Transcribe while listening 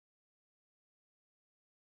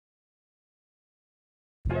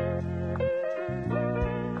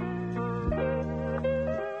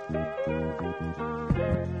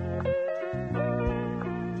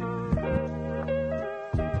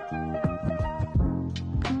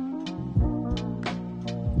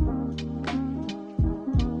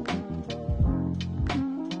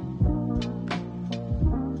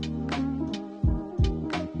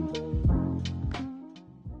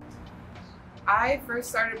I first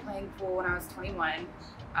started playing pool when I was 21.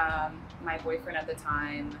 My boyfriend at the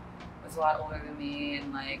time was a lot older than me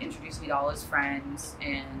and like introduced me to all his friends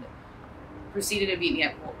and proceeded to beat me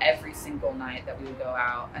at pool every single night that we would go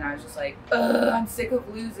out. And I was just like, ugh, I'm sick of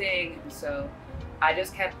losing. And so I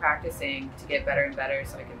just kept practicing to get better and better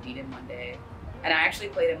so I could beat him one day. And I actually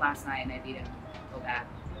played him last night and I beat him so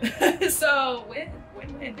bad. So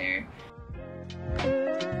win-win there.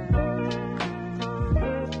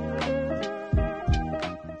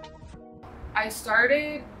 I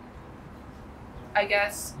started, I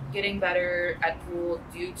guess, getting better at pool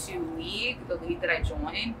due to the league that I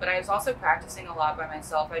joined, but I was also practicing a lot by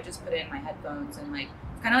myself. I just put in my headphones and like,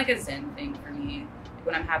 it's kind of like a zen thing for me. Like,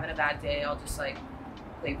 when I'm having a bad day, I'll just like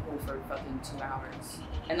play pool for fucking 2 hours.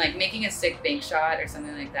 And like making a sick bank shot or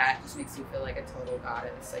something like that just makes you feel like a total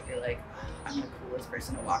goddess. Like you're like, I'm the coolest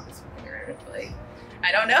person to walk this fucking earth. Like,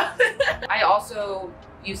 I don't know. I also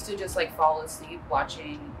used to just like fall asleep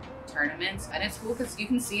watching tournaments, and it's cool because you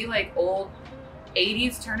can see like old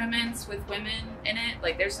 80s tournaments with women in it.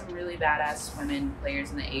 Like there's some really badass women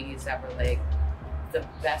players in the 80s that were like the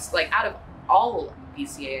best, like out of all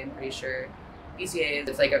BCA. I'm pretty sure BCA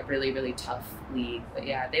is like a really, really tough league, but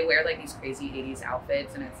yeah, they wear like these crazy 80s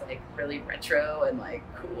outfits and it's like really retro and like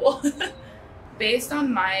cool. Based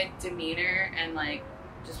on my demeanor and like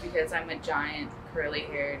just because I'm a giant curly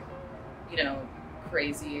haired, you know,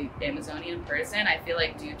 crazy Amazonian person, I feel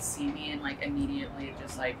like dudes see me and like immediately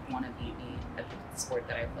just like want to beat me at the sport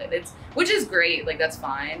that I play. Which is great, like that's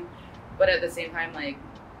fine, but at the same time, like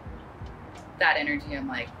that energy, I'm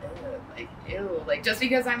like, ew, like just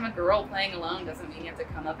because I'm a girl playing alone doesn't mean you have to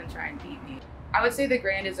come up and try and beat me. I would say the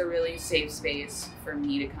Grand is a really safe space for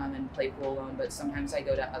me to come and play pool alone, but sometimes I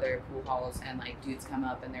go to other pool halls and like dudes come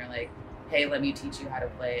up and they're like, hey, let me teach you how to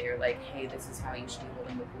play, or like, hey, this is how you should be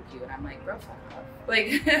holding the pool cue, and I'm like, bro, fuck off.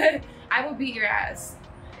 Like, I will beat your ass.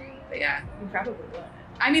 But yeah. You probably would.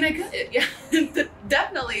 I mean, I could, yeah,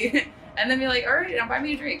 definitely. And then be like, all right, now buy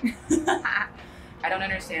me a drink. I don't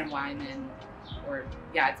understand why men, or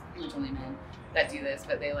yeah, it's pretty much only men that do this,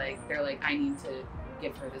 but they're like, I need to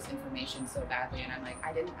give her this information so badly, and I'm like,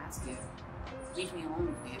 I didn't ask you. Leave me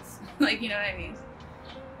alone, please. Like, you know what I mean?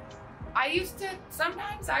 I used to,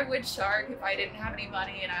 sometimes I would shark if I didn't have any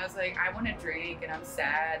money and I was like, I want to drink and I'm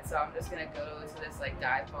sad, so I'm just gonna go to this like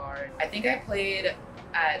dive bar. I think I played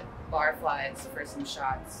at Barflies for some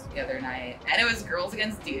shots the other night and it was girls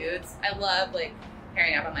against dudes. I love like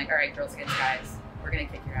pairing up. I'm like, all right, girls against guys, we're gonna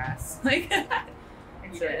kick your ass. Like,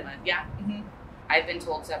 it's really fun. Yeah. Mm-hmm. I've been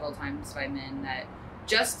told several times by men that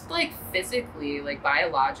just like physically, like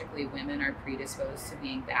biologically, women are predisposed to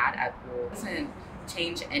being bad at pool. It doesn't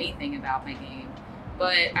change anything about my game,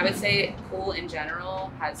 but I would say pool in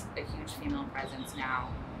general has a huge female presence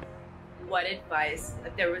now. What advice,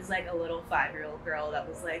 if there was like a little 5-year-old girl that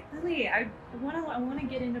was like, Lily, I want to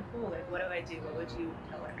get into pool, like what do I do? What would you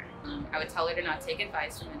tell her? I would tell her to not take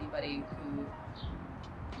advice from anybody who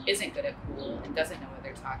isn't good at pool and doesn't know what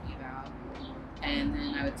they're talking about, and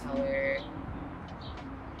then I would tell her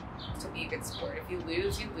to be a good sport. If you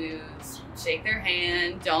lose, you lose. Shake their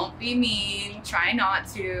hand. Don't be mean. Try not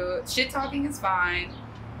to. Shit talking is fine,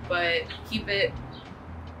 but keep it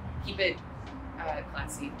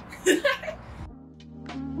classy.